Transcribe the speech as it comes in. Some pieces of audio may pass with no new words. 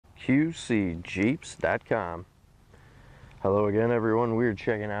QCAutoplex.com. Hello again, everyone. We're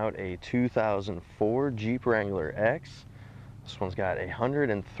checking out a 2004 Jeep Wrangler X. This one's got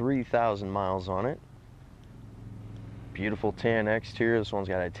 103,000 miles on it. Beautiful tan exterior. This one's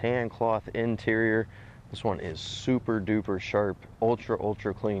got a tan cloth interior. This one is super duper sharp,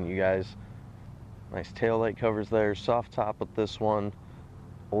 ultra clean, you guys. Nice taillight covers there, soft top with this one,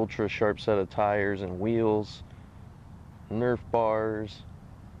 ultra sharp set of tires and wheels, Nerf bars,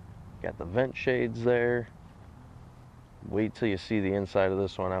 got the vent shades there. Wait till you see the inside of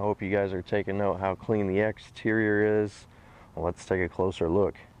this one. I hope you guys are taking note how clean the exterior is. Well, let's take a closer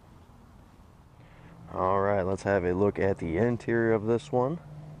look. Alright, let's have a look at the interior of this one.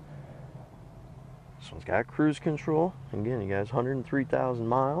 This one's got cruise control. Again, you guys, 103,000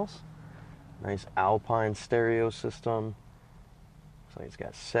 miles. Nice Alpine stereo system. Looks like it's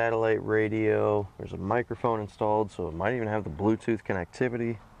got satellite radio. There's a microphone installed, so it might even have the Bluetooth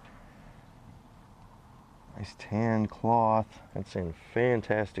connectivity. Nice tan cloth. It's in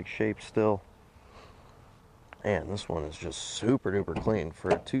fantastic shape still. And this one is just super duper clean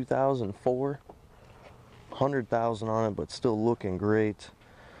for a 2004. 100,000 on it, but still looking great.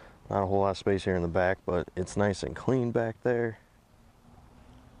 Not a whole lot of space here in the back, but it's nice and clean back there.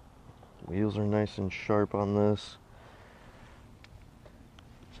 Wheels are nice and sharp on this.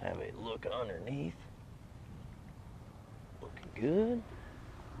 Let's have a look underneath. Looking good.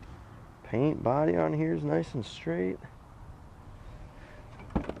 Paint body on here is nice and straight.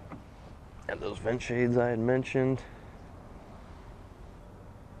 And those vent shades I had mentioned.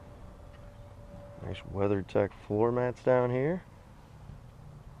 Nice WeatherTech floor mats down here.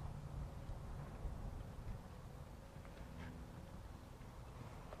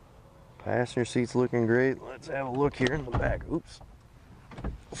 Passenger seat's looking great. Let's have a look here in the back. Oops.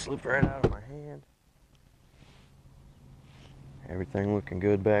 Slipped right out of my hand. Everything looking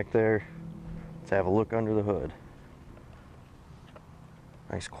good back there. Let's have a look under the hood.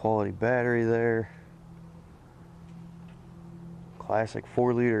 Nice quality battery there. Classic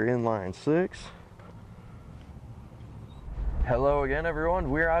 4-liter inline 6. Hello again, everyone.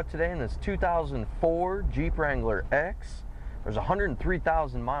 We're out today in this 2004 Jeep Wrangler X. There's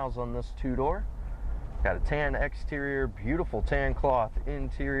 103,000 miles on this two-door. Got a tan exterior, beautiful tan cloth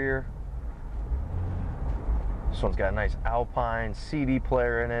interior. This one's got a nice Alpine CD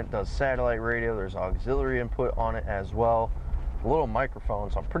player in it, does satellite radio. There's auxiliary input on it as well. A little microphone,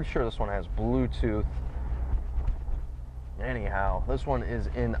 so I'm pretty sure this one has Bluetooth. Anyhow, this one is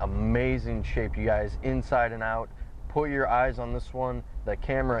in amazing shape, you guys, inside and out. Put your eyes on this one. The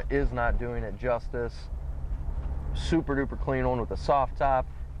camera is not doing it justice. Super duper clean one with a soft top.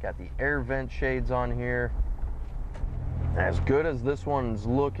 Got the air vent shades on here. As good as this one's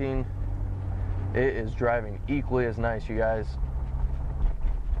looking, it is driving equally as nice, you guys.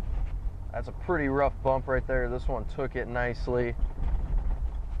 That's a pretty rough bump right there. This one took it nicely.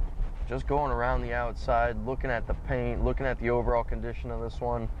 Just going around the outside, looking at the paint, looking at the overall condition of this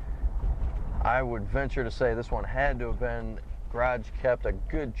one, I would venture to say this one had to have been garage kept a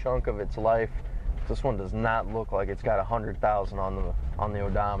good chunk of its life. This one does not look like it's got 100,000 on the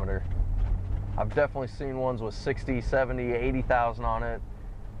odometer. I've definitely seen ones with 60, 70, 80,000 on it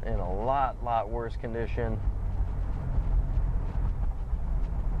in a lot worse condition.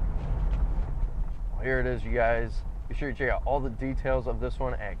 Well, here it is, you guys. Be sure to check out all the details of this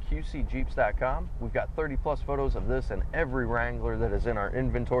one at QCAutoplex.com. We've got 30+ photos of this and every Wrangler that is in our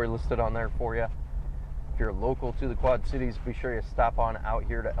inventory listed on there for you. If you're local to the Quad Cities, be sure you stop on out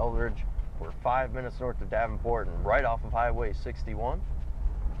here to Eldridge. We're 5 minutes north of Davenport and right off of Highway 61.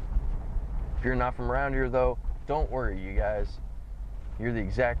 If you're not from around here, though, don't worry, you guys. You're the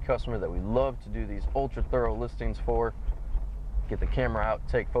exact customer that we love to do these ultra thorough listings for. Get the camera out,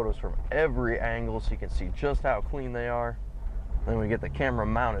 take photos from every angle so you can see just how clean they are. Then we get the camera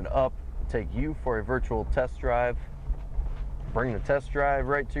mounted up, take you for a virtual test drive. Bring the test drive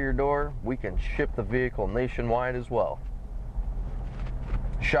right to your door. We can ship the vehicle nationwide as well.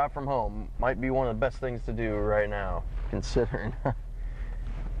 Shop from home might be one of the best things to do right now, considering. If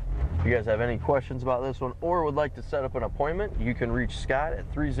you guys have any questions about this one or would like to set up an appointment, you can reach Scott at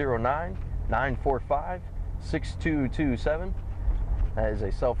 309-945-6227. That is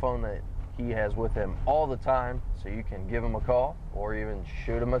a cell phone that he has with him all the time, so you can give him a call or even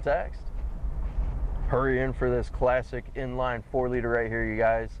shoot him a text. Hurry in for this classic inline 4-liter right here, you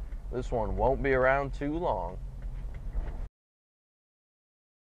guys. This one won't be around too long.